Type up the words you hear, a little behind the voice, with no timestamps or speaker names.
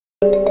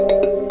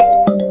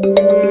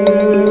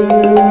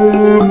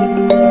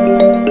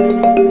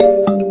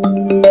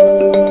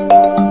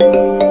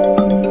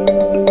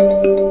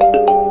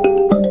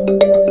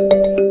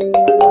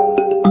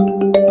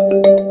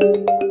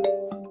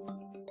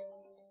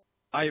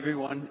Hi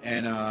everyone,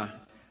 and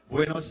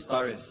buenos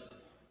tardes.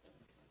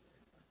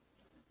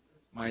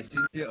 My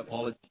sincere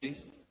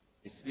apologies.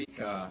 I speak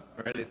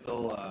very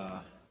little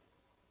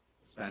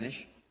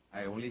Spanish.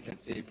 I only can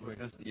say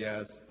buenos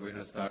dias,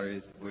 buenos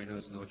tardes,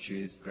 buenos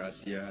noches,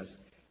 gracias,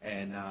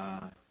 and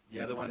the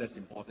other one that's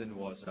important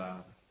was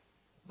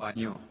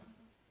baño.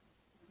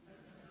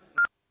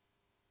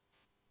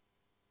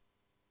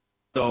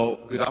 So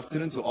good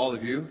afternoon to all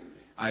of you.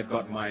 I've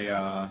got my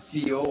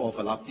CEO of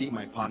Alapti,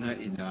 my partner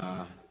in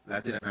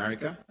Latin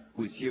America,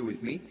 who is here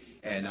with me,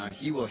 and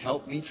he will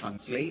help me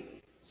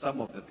translate some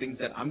of the things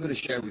that I'm going to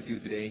share with you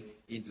today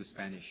into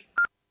Spanish.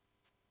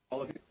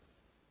 All of you?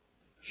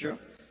 Sure?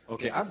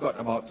 Okay, I've got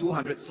about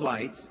 200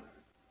 slides,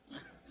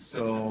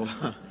 so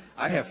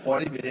I have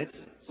 40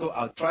 minutes, so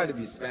I'll try to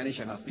be Spanish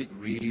and I'll speak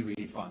really,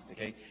 really fast,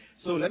 okay?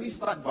 So let me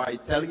start by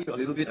telling you a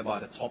little bit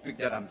about the topic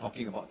that I'm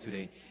talking about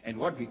today, and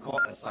what we call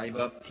a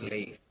cyber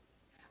plague.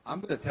 I'm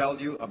going to tell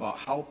you about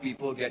how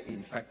people get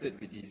infected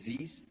with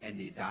disease and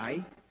they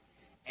die,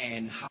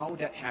 and how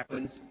that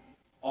happens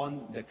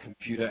on the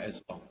computer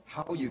as well.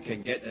 How you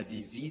can get a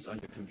disease on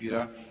your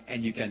computer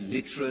and you can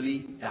literally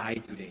die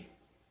today.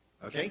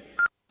 Okay?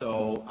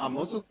 So I'm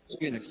also going to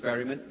do an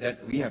experiment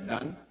that we have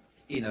done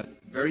in a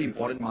very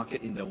important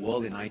market in the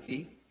world in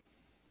IT.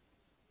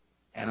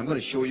 And I'm going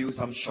to show you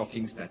some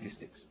shocking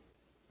statistics.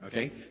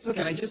 Okay? So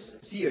can I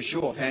just see a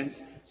show of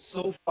hands?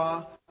 So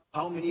far,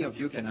 how many of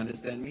you can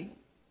understand me?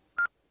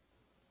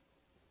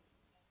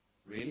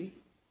 Really?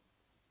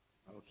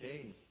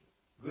 Okay.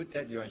 Good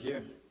that you are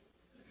here.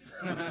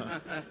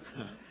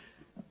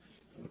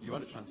 You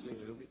want to translate a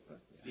little bit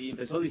first? Sí,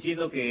 empezó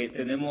diciendo que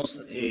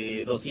tenemos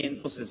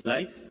 200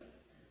 slides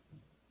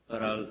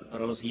para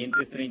los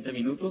siguientes 30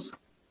 minutos.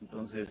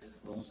 Entonces,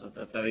 vamos a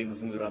tratar de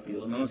irnos muy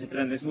rápido. No se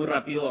crean, es muy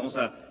rápido. Vamos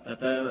a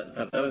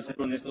tratar de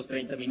hacerlo en estos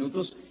 30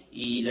 minutos.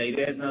 Y la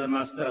idea es nada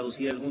más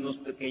traducir algunos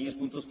pequeños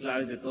puntos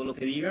claves de todo lo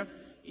que diga.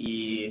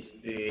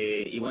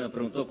 Y bueno,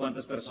 preguntó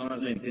cuántas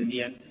personas le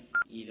entendían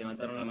y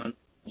levantaron la mano.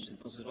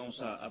 Entonces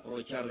vamos a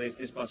aprovechar de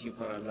este espacio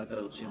para la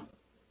traducción.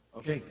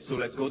 Okay, so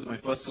let's go to my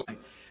first slide.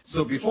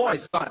 So before I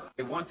start,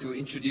 I want to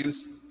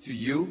introduce to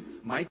you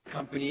my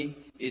company.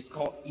 It's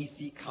called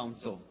EC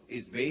Council.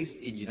 It's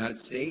based in the United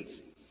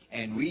States,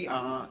 and we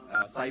are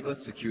cyber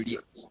security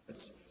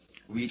experts.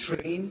 We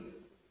train,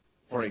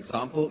 for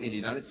example, in the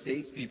United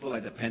States, people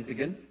like the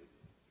Pentagon.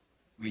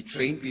 We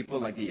train people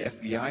like the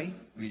FBI.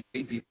 We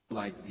train people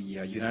like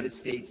the United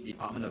States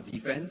Department of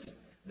Defense,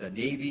 the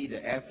Navy,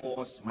 the Air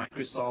Force,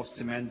 Microsoft,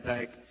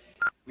 Symantec.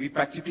 We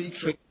practically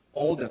train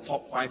all the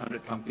top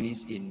 500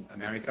 companies in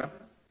America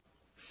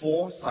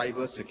for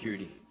cyber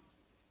security.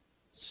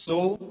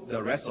 So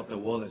the rest of the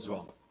world as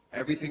well.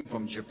 Everything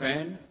from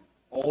Japan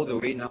all the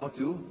way now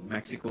to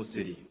Mexico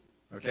City.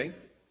 Okay?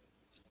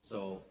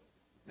 So,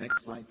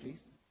 next slide,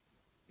 please.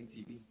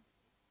 TV.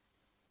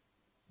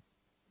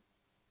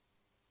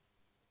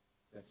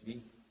 That's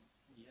me.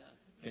 Yeah.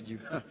 Can you?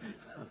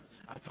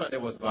 I thought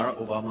that was Barack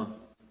Obama.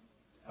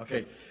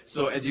 Okay,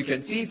 so as you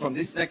can see from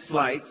this next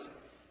slides,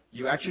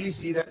 you actually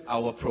see that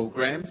our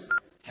programs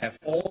have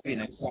all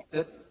been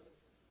accepted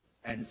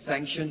and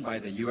sanctioned by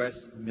the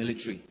US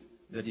military.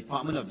 The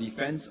Department of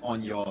Defense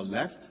on your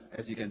left,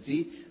 as you can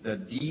see, the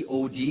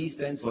DOD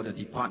stands for the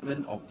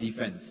Department of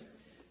Defense.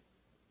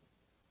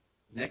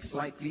 Next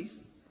slide, please.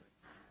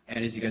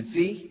 And as you can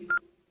see,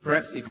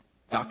 perhaps if you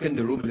darken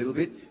the room a little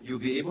bit, you'll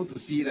be able to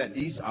see that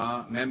these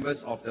are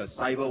members of the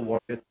Cyber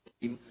Warrior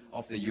team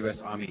of the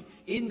US Army.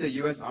 In the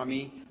US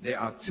Army, there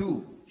are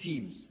two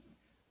teams.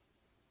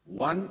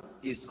 One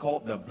is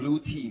called the blue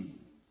team,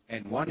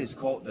 and one is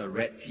called the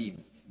red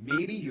team.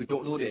 Maybe you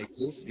don't know they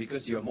exist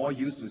because you're more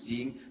used to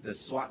seeing the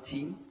SWAT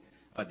team,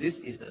 but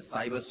this is the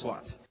cyber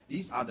SWAT.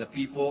 These are the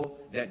people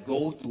that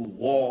go to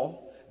war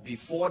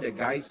before the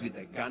guys with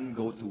the gun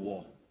go to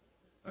war.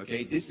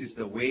 Okay, this is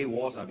the way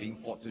wars are being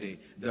fought today.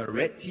 The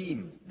red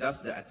team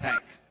does the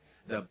attack.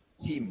 The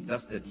team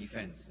does the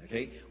defense.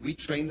 Okay, we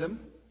train them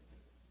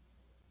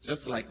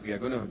just like we are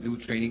going to do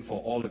training for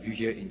all of you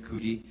here in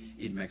CUDI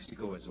in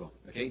Mexico as well.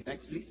 Okay,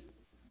 next please.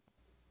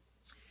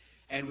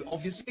 And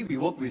obviously we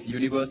work with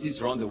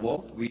universities around the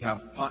world. We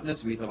have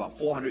partners with about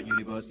 400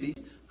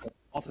 universities from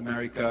North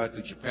America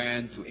to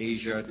Japan to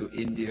Asia to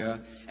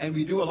India, and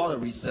we do a lot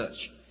of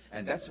research.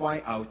 And that's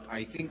why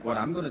I think what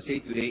I'm going to say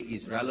today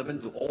is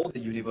relevant to all the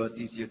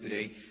universities here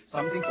today,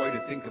 something for you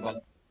to think about,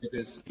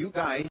 because you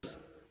guys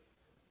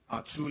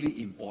are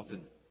truly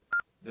important.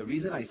 The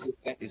reason I say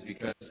that is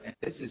because, and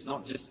this is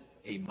not just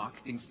a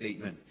marketing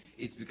statement,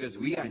 it's because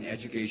we are in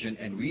education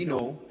and we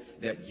know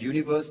that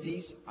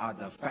universities are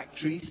the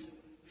factories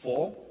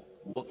for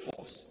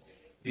workforce.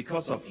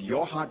 Because of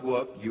your hard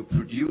work, you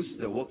produce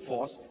the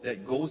workforce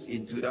that goes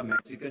into the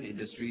Mexican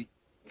industry.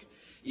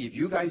 If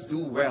you guys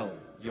do well,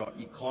 your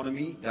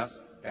economy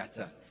does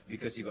better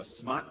because you got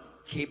smart,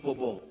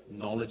 capable,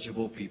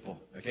 knowledgeable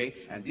people. Okay,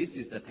 and this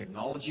is the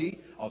technology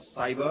of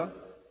cyber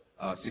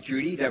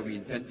security that we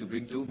intend to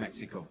bring to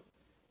Mexico.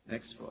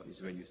 Next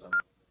is where you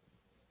summarize.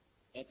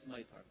 That's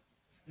my part.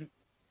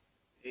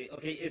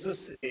 Ok, eso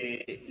es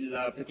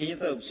la pequeña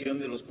traducción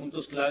de los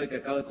puntos clave que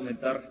acaba de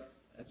comentar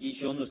aquí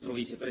Sean, nuestro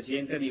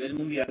vicepresidente a nivel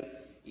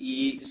mundial.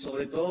 Y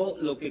sobre todo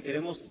lo que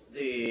queremos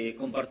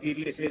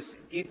compartirles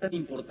es qué tan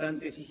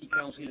importante es Easy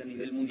Council a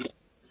nivel mundial.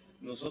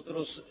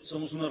 Nosotros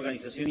somos una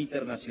organización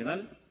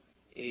internacional,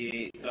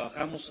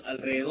 trabajamos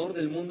alrededor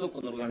del mundo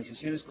con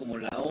organizaciones como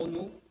la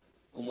ONU,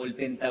 como el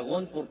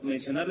Pentagón, por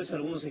mencionarles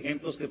algunos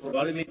ejemplos que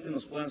probablemente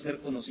nos puedan ser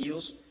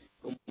conocidos,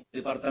 como el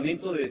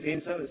Departamento de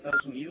Defensa de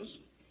Estados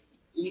Unidos.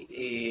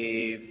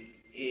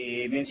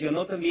 Y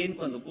mencionó también,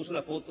 cuando puso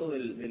la foto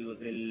de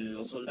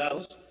los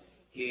soldados,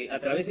 que a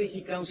través de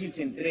Easy Council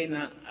se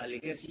entrena al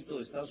ejército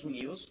de Estados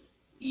Unidos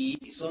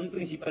y son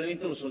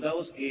principalmente los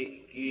soldados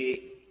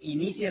que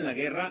inician la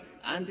guerra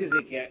antes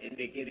de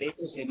que de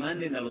hecho se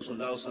manden a los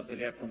soldados a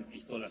pelear con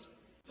pistolas.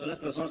 Son las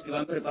personas que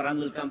van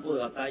preparando el campo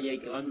de batalla y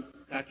que van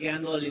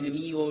hackeando al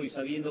enemigo y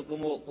sabiendo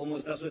cómo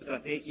está su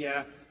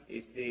estrategia,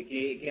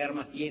 qué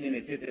armas tienen,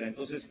 etcétera.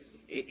 Entonces,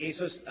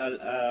 eso es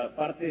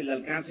parte del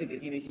alcance que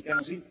tiene Easy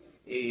Council.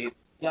 Y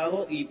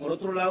por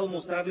otro lado,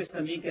 mostrarles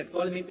también que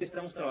actualmente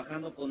estamos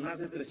trabajando con más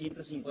de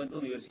 350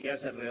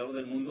 universidades alrededor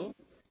del mundo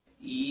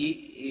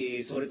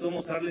y sobre todo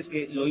mostrarles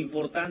que lo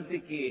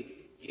importante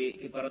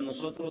que para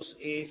nosotros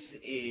es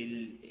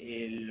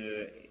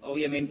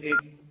obviamente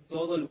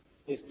todo el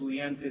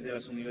estudiantes de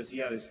las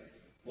universidades,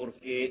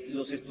 porque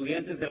los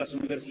estudiantes de las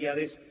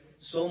universidades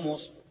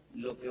somos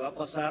lo que va a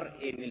pasar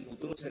en el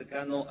futuro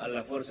cercano a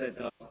la fuerza de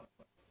trabajo.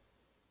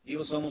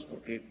 Digo somos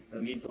porque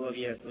también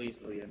todavía estoy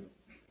estudiando.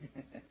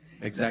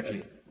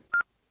 Exactly.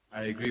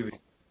 I agree with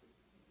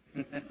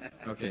you.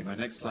 Okay, my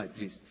next slide,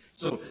 please.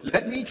 So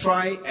let me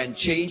try and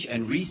change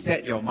and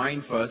reset your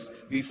mind first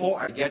before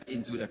I get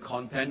into the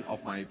content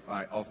of my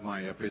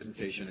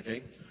presentation,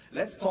 okay?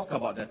 Let's talk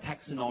about the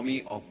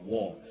taxonomy of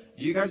war.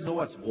 Do you guys know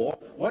what's war?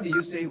 What do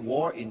you say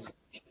war in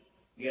Spanish?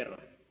 Guerra.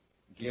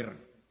 Guerra.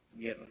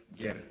 Guerra.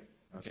 Guerra,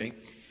 okay?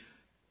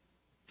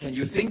 Can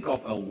you think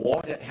of a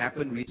war that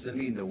happened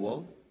recently in the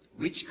world?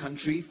 Which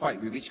country fight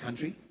with which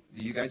country?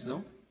 Do you guys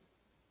know?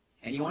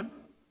 Anyone?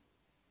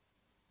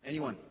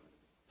 Anyone?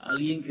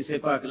 Alguien que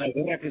sepa la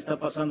guerra que está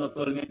pasando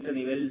actualmente a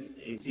nivel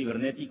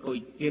cibernético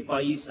y qué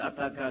país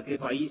ataca a qué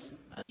país.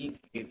 Alguien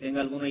que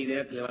tenga alguna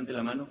idea que levante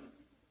la mano.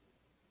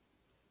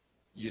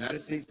 United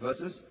States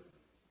versus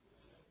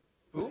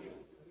who?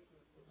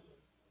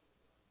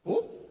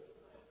 Who?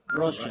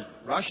 Russia.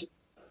 Russia.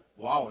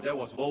 Wow, that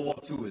was World War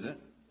II, is it?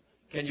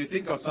 Can you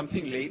think of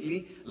something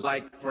lately?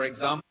 Like, for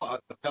example,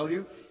 I'll tell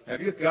you,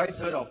 have you guys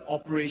heard of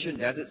Operation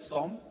Desert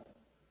Storm?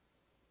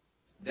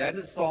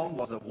 Desert Storm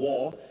was a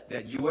war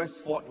that US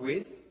fought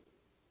with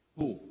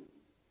who?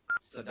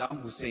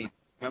 Saddam Hussein,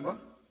 remember?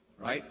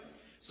 Right?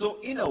 So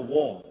in a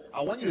war,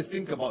 I want you to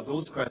think about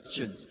those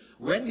questions.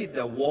 When did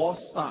the war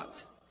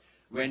start?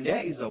 When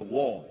there is a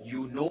war,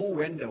 you know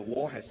when the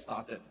war has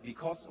started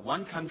because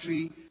one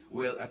country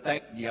will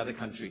attack the other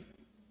country.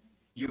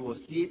 You will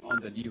see it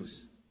on the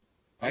news,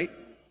 right?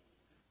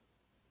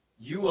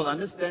 You will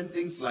understand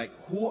things like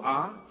who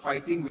are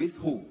fighting with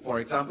who. For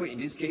example, in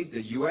this case,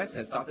 the US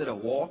has started a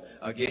war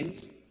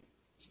against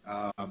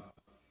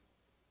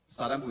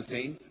Saddam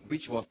Hussein,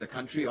 which was the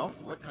country of,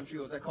 what country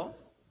was that called?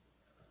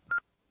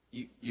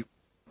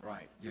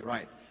 Right, you're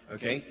right,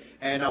 okay?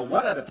 And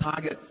what are the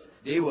targets?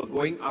 They were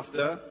going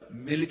after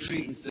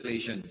military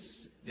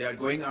installations. They are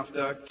going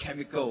after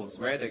chemicals,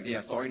 where they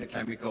are storing the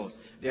chemicals.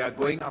 They are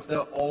going after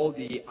all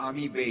the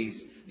army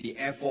base, the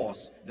air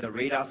force, the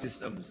radar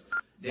systems.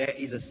 There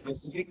is a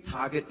specific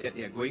target that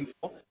they are going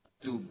for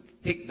to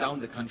take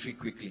down the country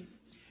quickly.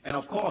 And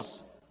of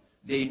course,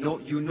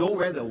 you know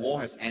where the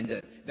war has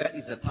ended. That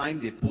is the time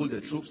they pull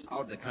the troops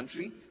out of the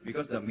country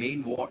because the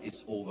main war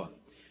is over.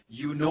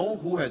 You know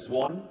who has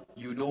won,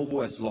 you know who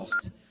has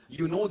lost.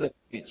 You know the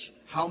damage.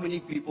 How many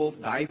people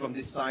die from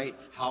this side,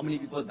 how many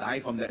people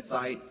die from that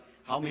side,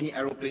 how many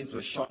aeroplanes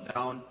were shot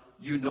down.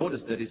 You know the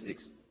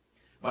statistics.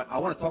 But I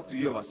want to talk to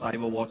you about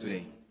cyber war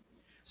today.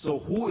 So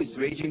who is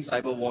waging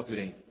cyber war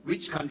today?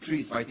 Which country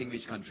is fighting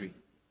which country?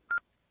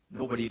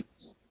 Nobody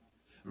knows.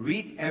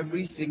 Read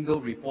every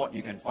single report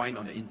you can find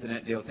on the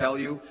internet. They'll tell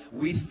you,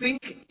 we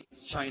think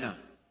it's China.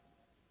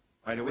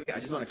 By the way, I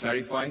just want to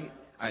clarify,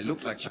 I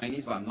look like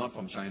Chinese, but I'm not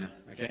from China,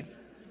 okay?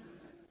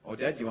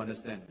 Odette, you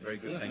understand? Very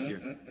good, thank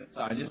you.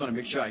 So I just want to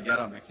make sure I get out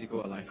of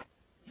Mexico alive.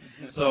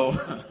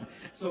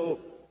 So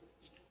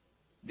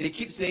they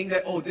keep saying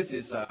that, oh, this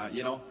is,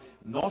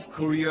 North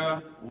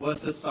Korea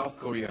versus South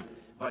Korea.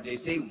 But they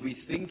say, we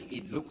think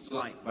it looks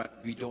like, but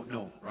we don't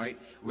know, right?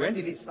 When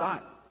did it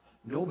start?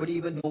 Nobody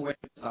even knows when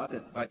it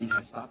started, but it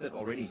has started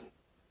already.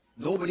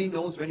 Nobody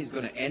knows when it's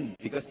going to end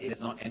because it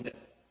has not ended.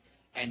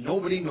 And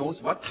nobody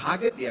knows what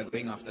target they are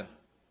going after.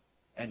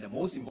 And the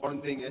most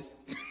important thing is,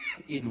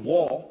 in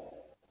war,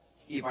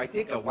 if I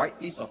take a white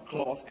piece of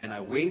cloth and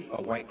I wave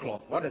a white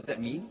cloth, what does that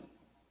mean?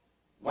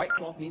 White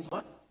cloth means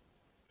what?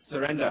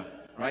 Surrender,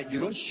 right? You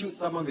don't shoot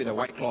someone with a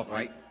white cloth,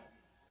 right?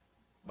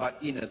 But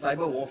in a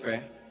cyber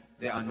warfare,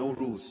 there are no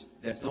rules.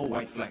 There's no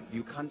white flag.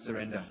 You can't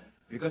surrender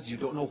because you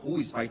don't know who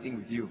is fighting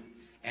with you.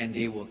 and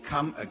they will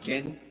come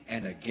again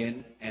and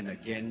again and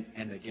again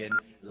and again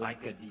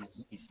like a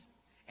disease,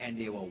 and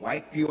they will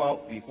wipe you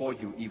out before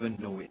you even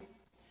know it.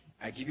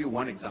 I give you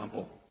one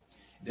example.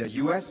 The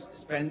US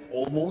spent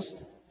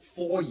almost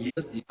 4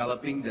 years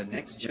developing the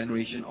next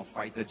generation of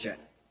fighter jet.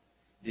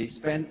 They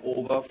spent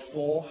over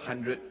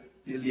 400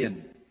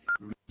 billion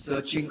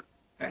researching the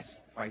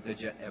best fighter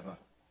jet ever.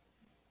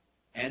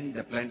 And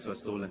the plans were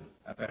stolen,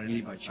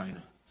 apparently by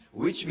China.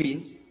 Which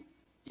means,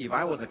 if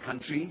I was a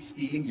country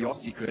stealing your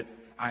secret,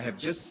 I have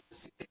just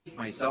saved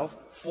myself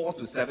 4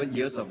 to 7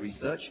 years of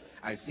research.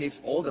 I've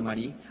saved all the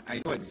money.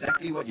 I know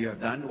exactly what you have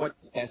done, what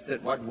you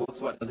tested, what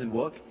works, what doesn't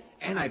work,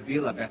 and I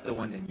build a better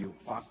one than you,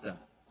 faster.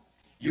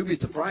 You'll be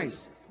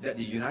surprised that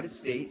the United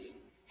States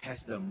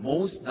has the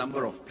most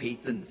number of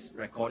patents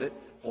recorded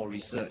for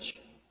research.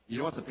 You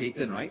know what's a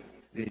patent, right?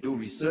 They do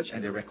research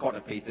and they record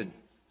a patent.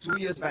 2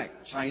 years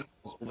back, China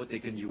has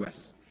overtaken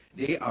US.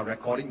 They are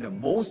recording the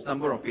most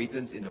number of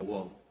patents in the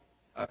world.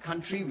 A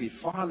country with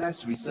far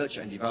less research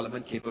and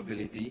development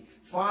capability,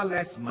 far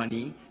less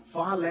money,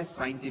 far less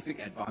scientific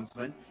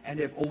advancement, and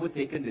they've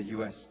overtaken the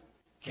US.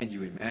 Can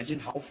you imagine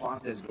how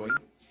fast that's growing?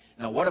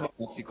 Now, what about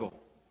Mexico?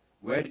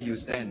 Where do you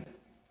stand?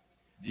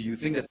 Do you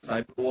think there's a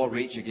cyber war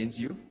rage against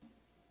you?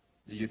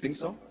 Do you think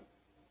so?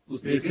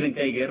 ¿Ustedes creen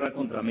que hay guerra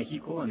contra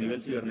México a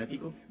nivel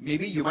cibernético?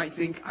 Maybe you might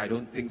think, I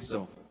don't think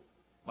so.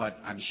 But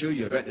I'm sure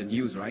you read the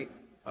news, right?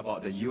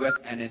 About the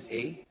US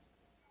NSA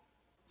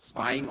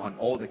spying on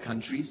all the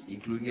countries,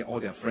 including all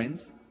their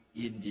friends,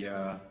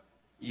 India,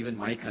 even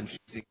my country,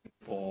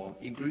 Singapore,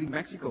 including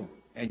Mexico.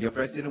 And your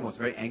president was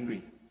very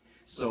angry.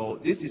 So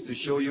this is to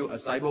show you a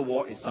cyber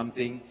war is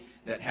something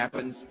that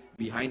happens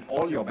behind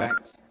all your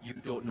backs. You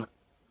don't know.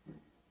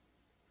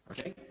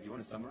 Okay? You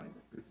want to summarize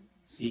it?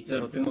 Sí,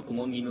 claro, tengo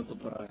como un minuto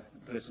para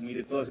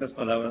resumir todas esas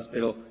palabras,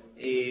 pero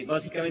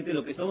básicamente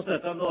lo que estamos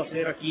tratando de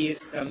hacer aquí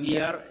es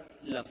cambiar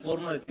la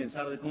forma de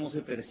pensar de cómo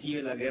se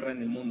percibe la guerra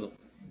en el mundo.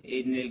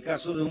 En el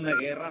caso de una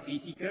guerra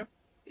física,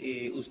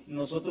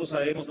 nosotros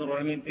sabemos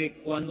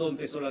normalmente cuándo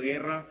empezó la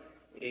guerra,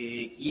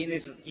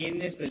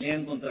 quiénes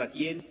pelean contra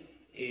quién,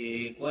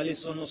 cuáles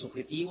son los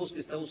objetivos que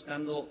está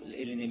buscando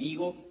el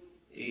enemigo,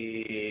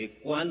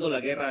 cuándo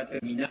la guerra ha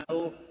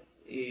terminado,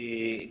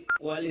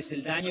 cuál es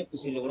el daño que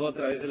se logró a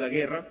través de la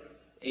guerra,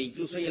 e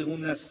incluso hay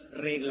algunas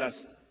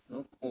reglas,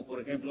 ¿no? Como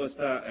por ejemplo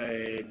esta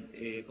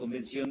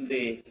Convención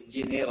de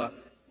Ginebra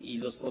y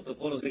los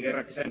protocolos de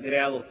guerra que se han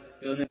creado.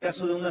 Pero en el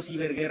caso de una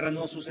ciberguerra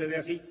no sucede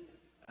así.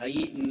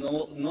 Ahí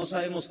no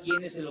sabemos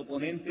quién es el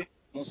oponente,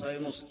 no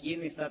sabemos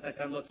quién está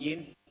atacando a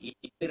quién, y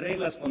qué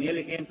reglas. Ponía el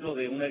ejemplo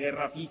de una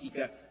guerra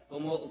física,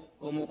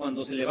 como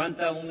cuando se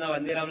levanta una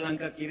bandera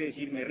blanca quiere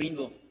decir me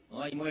rindo,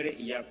 ¿no? Ahí muere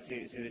y ya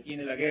se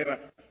detiene la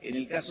guerra. En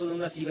el caso de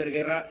una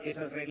ciberguerra,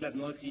 esas reglas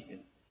no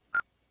existen.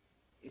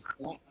 Está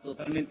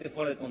totalmente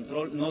fuera de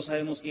control, no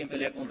sabemos quién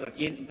pelea contra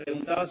quién.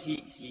 Preguntaba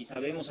si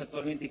sabemos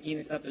actualmente quién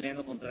está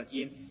peleando contra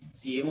quién,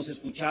 si hemos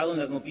escuchado en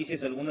las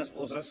noticias algunas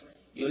cosas.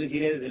 Yo les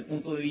diré desde el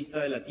punto de vista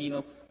de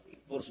latino,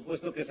 por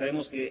supuesto que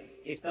sabemos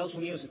que Estados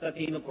Unidos está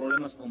teniendo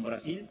problemas con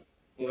Brasil,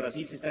 que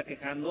Brasil se está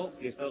quejando,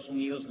 que Estados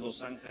Unidos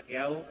los han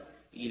hackeado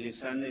y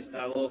les han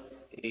estado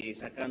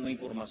sacando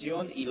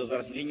información, y los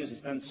brasileños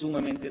están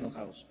sumamente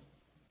enojados.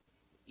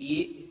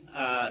 Y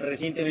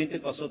recientemente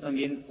pasó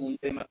también un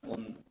tema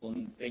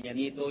con Peña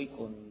Nieto y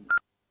con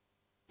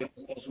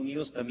Estados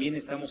Unidos. También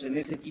estamos en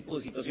ese tipo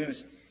de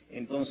situaciones.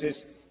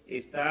 Entonces,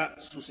 está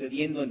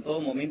sucediendo en todo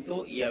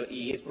momento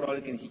y es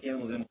probable que ni siquiera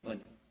nos demos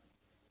cuenta.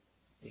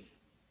 Sí.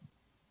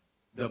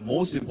 The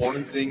most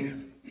important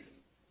thing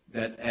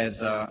that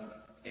as an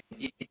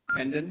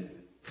independent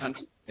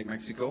country like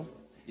Mexico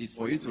is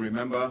for you to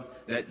remember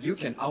that you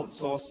can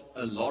outsource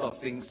a lot of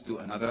things to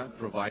another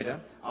provider,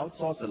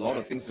 outsource a lot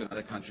of things to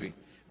another country,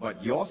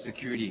 but your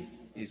security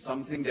is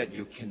something that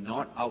you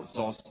cannot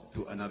outsource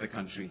to another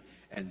country.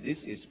 And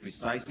this is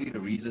precisely the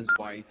reasons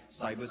why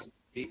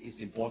cybersecurity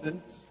is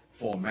important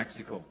for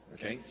Mexico.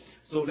 Okay,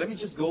 so let me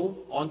just go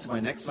on to my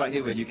next slide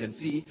here, where you can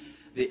see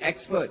the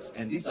experts,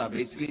 and these are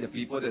basically the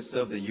people that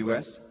serve the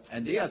US,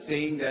 and they are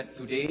saying that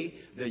today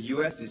the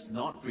US is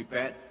not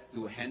prepared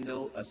to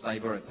handle a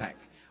cyber attack.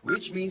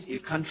 Which means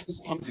if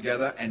countries come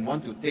together and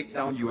want to take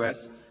down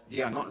US,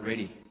 they are not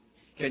ready.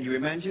 Can you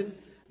imagine?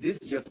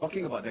 You're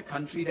talking about the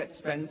country that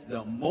spends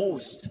the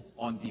most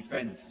on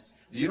defense.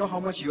 Do you know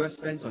how much US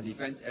spends on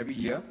defense every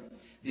year?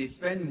 They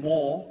spend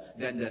more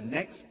than the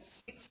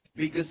next 6th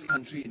biggest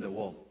country in the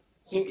world.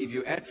 So if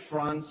you add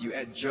France, you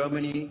add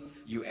Germany,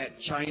 you add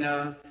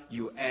China,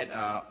 you add,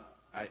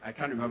 I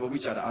can't remember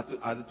which are the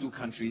other 2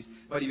 countries,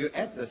 but if you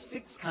add the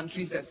 6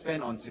 countries that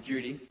spend on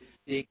security,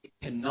 they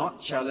cannot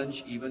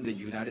challenge even the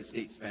United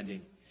States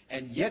spending.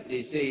 And yet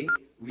they say,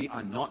 we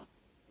are not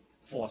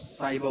for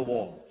cyber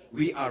war.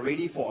 We are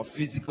ready for a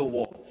physical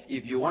war.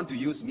 If you want to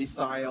use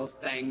missiles,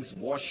 tanks,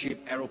 warship,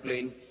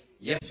 aeroplane,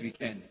 yes, we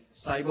can.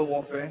 Cyber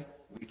warfare,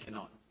 we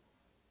cannot.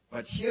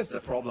 But here's the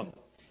problem.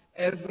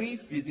 Every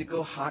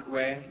physical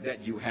hardware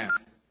that you have,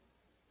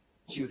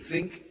 you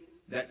think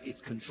that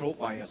it's controlled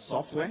by a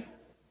software?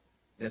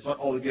 That's what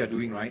all of you are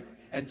doing, right?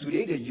 And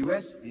today the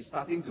US is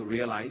starting to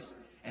realize,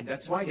 and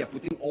that's why they're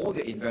putting all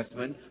their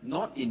investment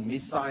not in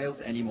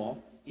missiles anymore,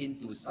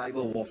 into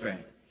cyber warfare.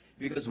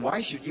 Because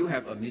why should you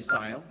have a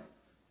missile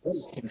that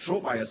is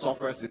controlled by a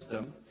software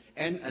system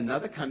and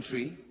another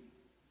country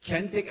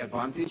can take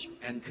advantage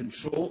and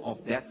control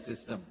of that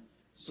system?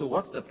 So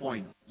what's the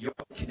point? Your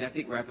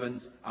kinetic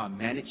weapons are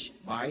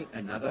managed by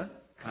another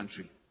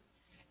country.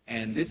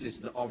 And this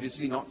is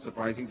obviously not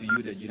surprising to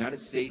you. The United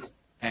States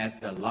has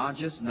the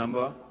largest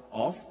number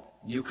of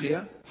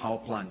nuclear power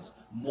plants,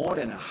 more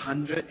than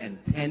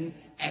 110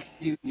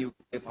 active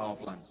nuclear power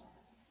plants.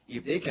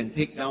 If they can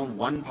take down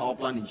one power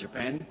plant in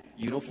Japan,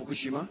 you know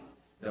Fukushima,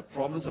 the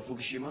problems of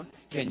Fukushima,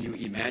 can you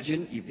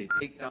imagine if they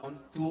take down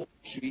 2 or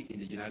 3 in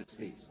the United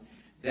States?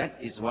 That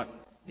is what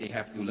they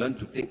have to learn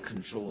to take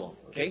control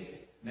of. Okay?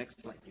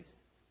 Next slide, please.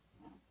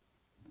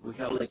 We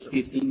have like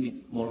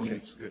 15 more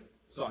minutes. Good.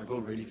 So I go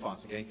really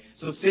fast, okay?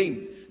 So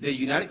same, the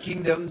United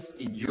Kingdoms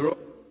in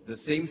Europe, the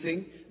same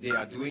thing they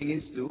are doing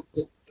is to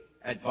take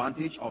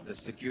advantage of the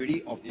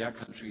security of their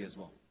country as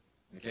well.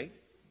 Okay?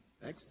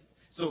 Next.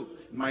 So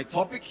my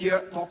topic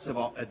here talks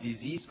about a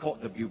disease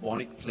called the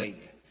bubonic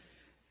plague.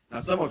 Now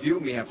some of you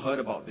may have heard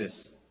about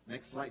this.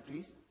 Next slide,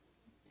 please.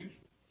 Do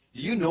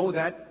you know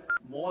that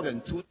more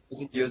than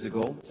 2,000 years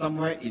ago,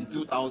 somewhere in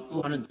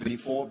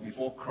 224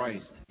 before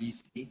Christ,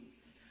 BC,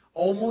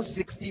 almost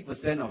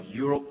 60% of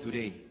Europe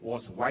today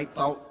was wiped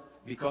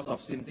out because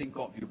of something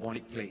called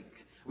bubonic plague,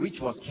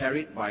 which was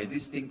carried by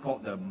this thing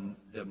called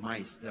the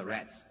mice, the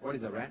rats. What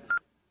is a rat?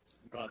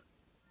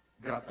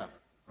 Grata,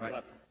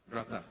 right?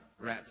 Grata,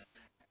 rats.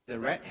 The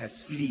rat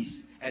has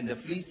fleas, and the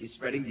fleas is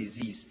spreading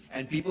disease,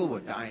 and people were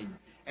dying.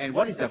 And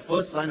what is the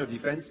first line of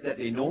defense that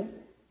they know?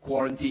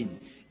 Quarantine.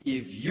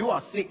 If you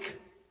are sick,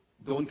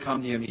 don't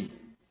come near me.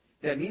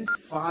 That means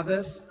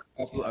fathers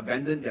have to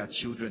abandon their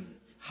children.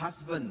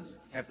 Husbands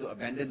have to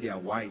abandon their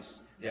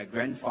wives, their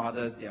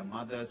grandfathers, their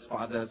mothers,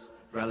 fathers,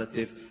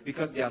 relatives,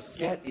 because they are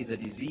scared it's a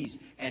disease,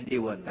 and they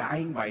were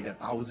dying by the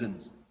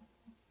thousands.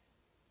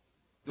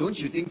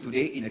 Don't you think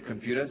today in a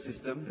computer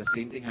system, the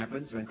same thing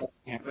happens? When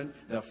something happens,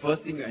 the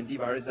first thing your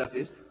antivirus does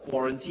is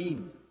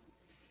quarantine.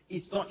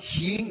 It's not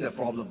healing the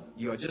problem.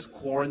 You are just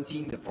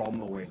quarantining the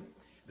problem away.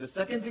 The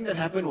second thing that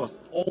happened was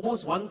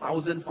almost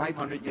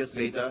 1,500 years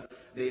later,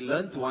 they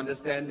learned to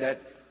understand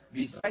that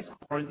besides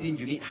quarantine,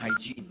 you need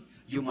hygiene.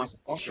 You must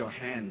wash your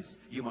hands.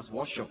 You must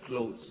wash your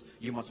clothes.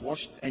 You must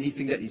wash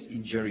anything that is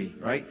injury,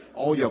 right?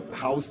 All your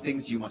house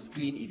things you must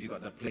clean if you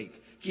got the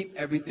plague. Keep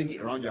everything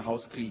around your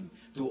house clean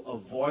to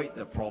avoid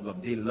the problem.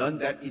 They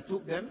learned that. It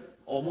took them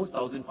almost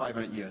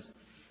 1,500 years.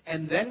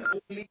 And then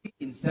only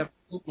in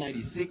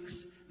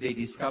 1796, they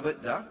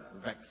discovered the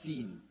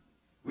vaccine,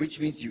 which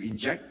means you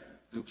inject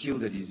to kill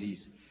the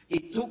disease.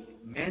 It took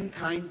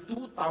mankind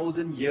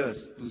 2,000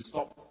 years to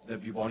stop the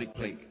bubonic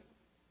plague.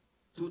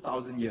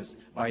 2,000 years.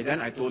 By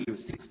then, I told you,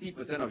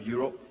 60% of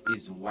Europe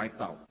is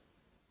wiped out.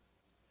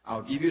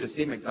 I'll give you the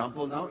same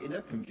example now in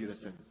a computer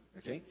sense.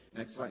 Okay,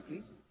 next slide,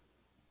 please.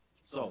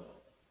 So,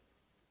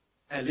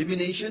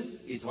 elimination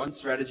is one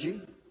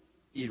strategy.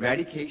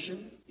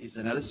 Eradication is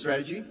another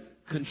strategy.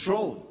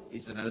 Control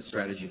is another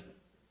strategy.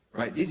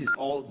 Right? This is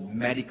all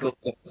medical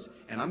terms.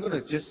 And I'm going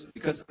to just,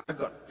 because I've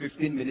got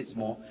 15 minutes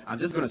more, I'm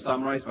just going to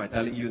summarize by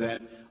telling you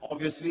that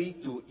obviously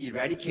to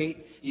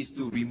eradicate is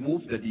to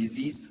remove the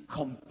disease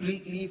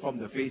completely from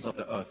the face of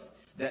the earth.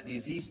 That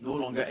disease no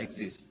longer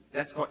exists.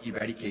 That's called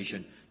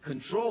eradication.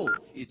 Control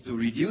is to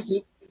reduce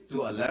it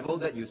to a level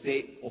that you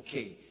say,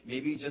 okay,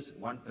 maybe just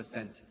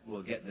 1%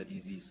 will get the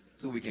disease,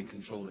 so we can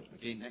control it.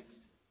 Okay,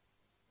 next.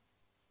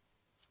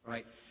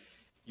 Right.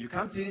 You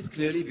can't see this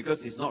clearly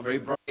because it's not very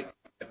bright.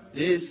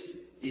 This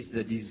is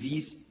the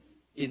disease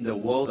in the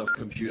world of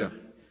computer.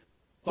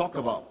 Talk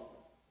about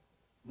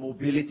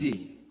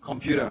mobility,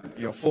 computer,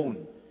 your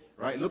phone,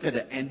 right? Look at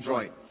the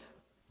Android.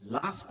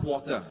 Last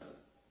quarter,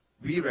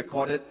 we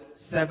recorded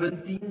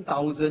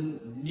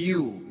 17,000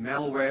 new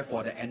malware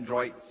for the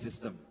Android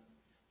system.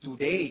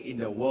 Today in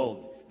the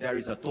world, there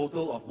is a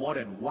total of more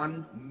than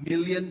 1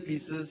 million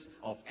pieces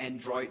of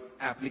Android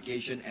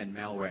application and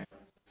malware.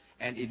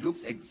 And it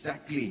looks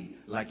exactly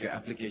like your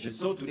application.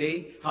 So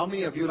today, how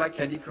many of you like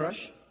Candy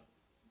Crush?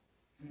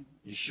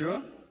 You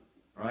sure?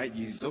 Right?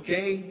 It's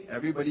okay.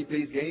 Everybody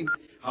plays games.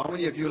 How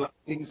many of you like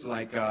things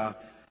like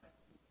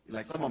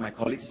some of my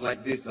colleagues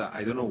like this,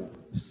 I don't know,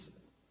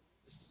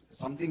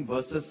 something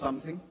versus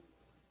something?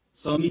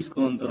 Zombies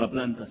contra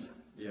plantas.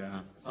 Yeah,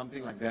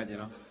 something like that, you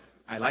know.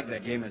 I like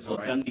that game as well,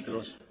 right? Candy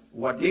Crush.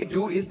 What they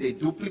do is they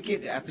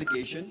duplicate the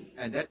application,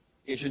 and that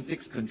application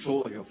takes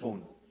control of your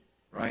phone.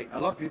 Right? A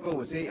lot of people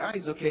will say,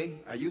 it's okay.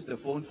 I use the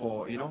phone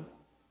for,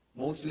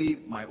 mostly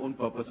my own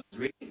purposes.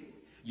 Really?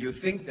 You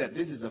think that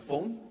this is a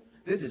phone?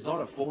 This is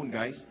not a phone,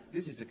 guys.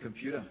 This is a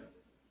computer.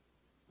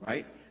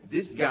 Right?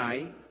 This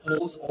guy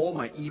holds all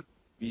my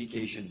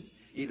communications.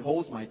 It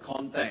holds my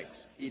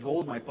contacts. It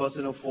holds my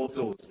personal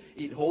photos.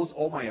 It holds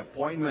all my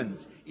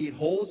appointments. It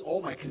holds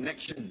all my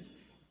connections.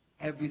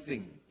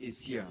 Everything is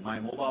here, my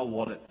mobile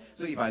wallet.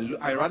 So if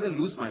I rather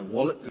lose my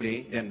wallet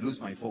today than lose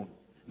my phone.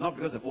 Not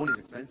because the phone is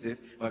expensive,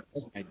 but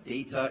because my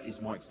data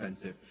is more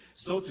expensive.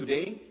 So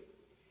today,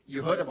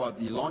 you heard about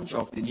the launch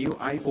of the new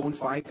iPhone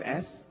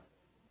 5S.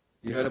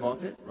 You heard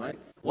about it, right?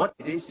 What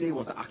did they say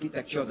was the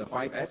architecture of the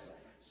 5S?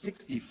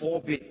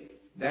 64-bit.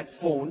 That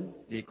phone,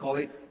 they call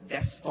it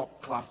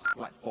desktop class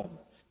platform.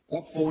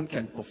 That phone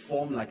can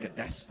perform like a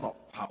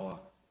desktop power.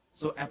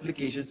 So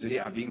applications today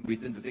are being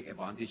written to take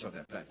advantage of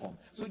that platform.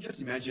 So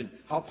just imagine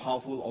how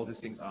powerful all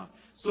these things are.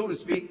 So to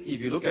speak, if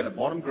you look at the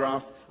bottom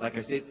graph, like I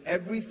said,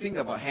 everything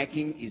about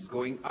hacking is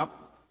going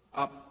up,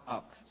 up,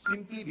 up,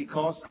 simply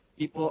because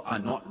people are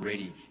not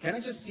ready. Can I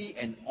just see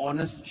an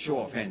honest show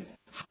of hands?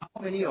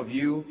 How many of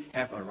you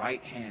have a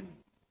right hand?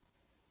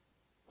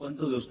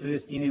 ¿Cuántos de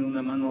ustedes tienen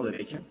una mano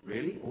derecha?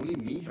 Really? Only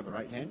me have a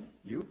right hand?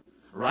 You?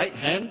 Right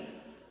hand?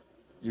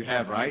 You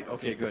have, right?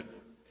 Okay, good.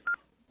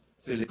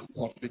 So listen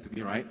softly to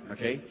me, right?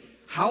 Okay.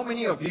 How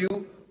many of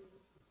you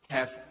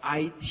have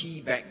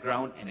IT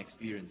background and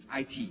experience?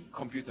 IT,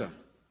 computer.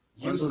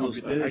 Use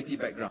computer, IT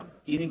background.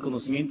 ¿Tienen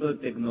conocimiento de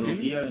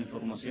tecnología de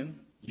información?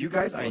 You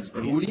guys are in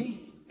CUDI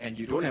and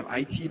you don't have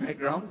IT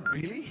background?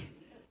 Really?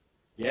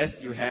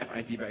 Yes, you have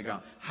IT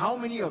background. How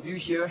many of you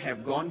here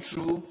have gone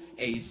through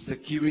a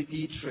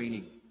security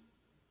training?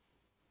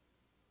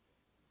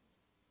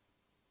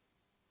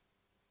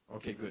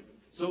 Okay, good.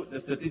 So the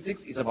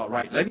statistics is about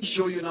right. Let me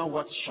show you now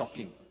what's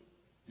shocking.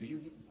 Do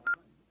you need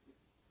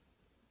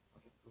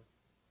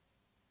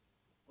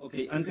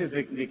Okay, antes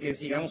de que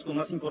sigamos con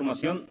más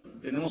información,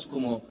 tenemos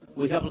como,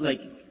 we have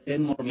like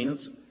 10 more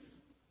minutes.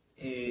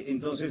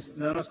 Entonces,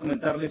 nada más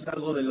comentarles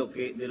algo de lo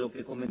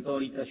que comentó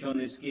ahorita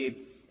Sean, es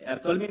que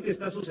actualmente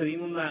está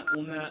sucediendo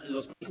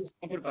los países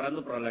están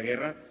preparando para la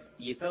guerra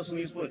y Estados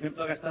Unidos, por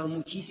ejemplo, ha gastado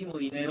muchísimo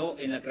dinero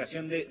en la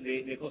creación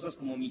de cosas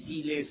como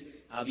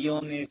misiles,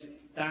 aviones,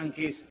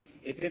 tanques,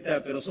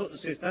 etcétera, pero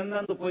se están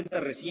dando cuenta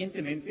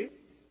recientemente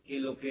que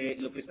lo que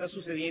está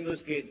sucediendo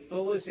es que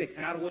todo ese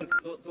hardware,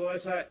 toda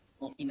esa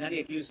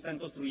maquinaria que ellos están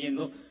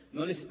construyendo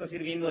no les está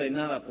sirviendo de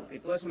nada porque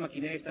toda esa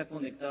maquinaria está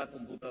conectada a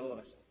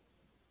computadoras.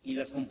 Y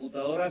las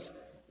computadoras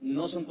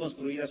no son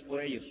construidas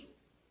por ellos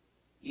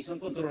y son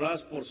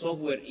controladas por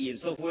software y el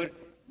software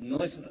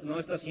no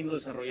está siendo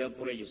desarrollado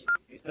por ellos,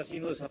 está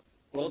siendo desarrollado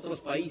por otros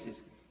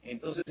países.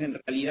 Entonces, en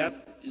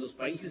realidad, los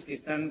países que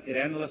están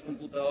creando las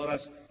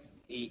computadoras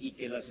y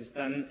que las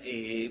están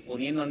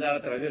poniendo a andar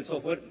a través del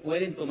software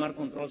pueden tomar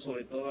control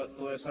sobre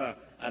toda esa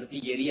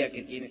artillería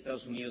que tiene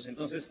Estados Unidos.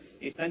 Entonces,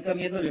 están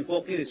cambiando el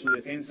enfoque de su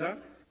defensa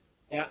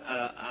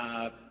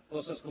a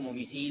cosas como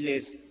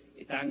misiles,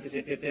 tanques,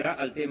 etcétera,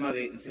 al tema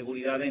de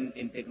seguridad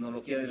en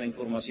tecnología de la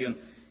información.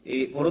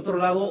 Por otro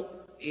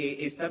lado,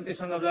 está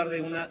empezando a hablar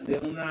de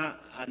una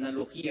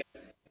analogía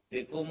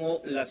de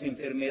cómo las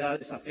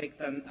enfermedades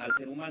afectan al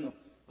ser humano,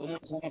 cómo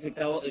nos han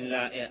afectado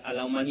a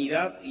la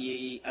humanidad,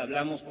 y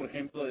hablamos, por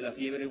ejemplo, de la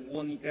fiebre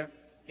bubónica,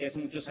 que hace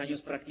muchos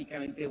años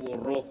prácticamente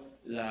borró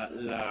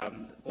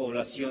la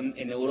población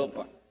en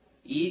Europa.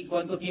 ¿Y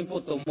cuánto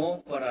tiempo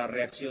tomó para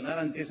reaccionar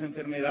ante esa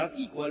enfermedad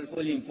y cuál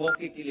fue el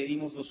enfoque que le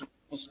dimos los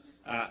humanos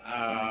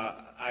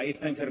a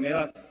esta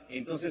enfermedad?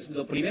 Entonces,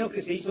 lo primero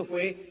que se hizo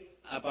fue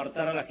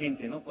apartar a la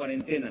gente, ¿no?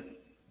 Cuarentena,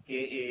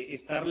 que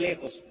estar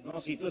lejos, ¿no?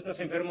 Si tú estás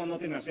enfermo, no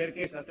te me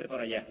acerques, hazte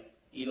para allá.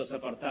 Y los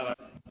apartaban.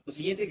 Lo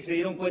siguiente que se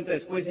dieron cuenta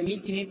después de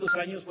 1500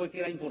 años fue que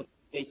era importante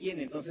la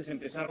higiene. Entonces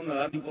empezaron a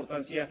dar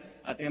importancia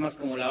a temas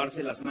como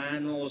lavarse las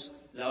manos,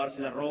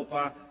 lavarse la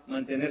ropa,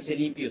 mantenerse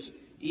limpios.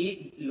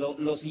 Y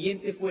lo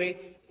siguiente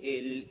fue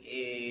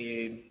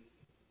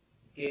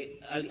que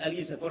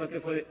 ¿alguien se acuerda qué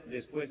fue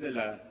después de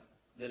la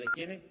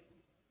higiene?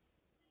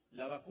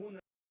 La vacuna.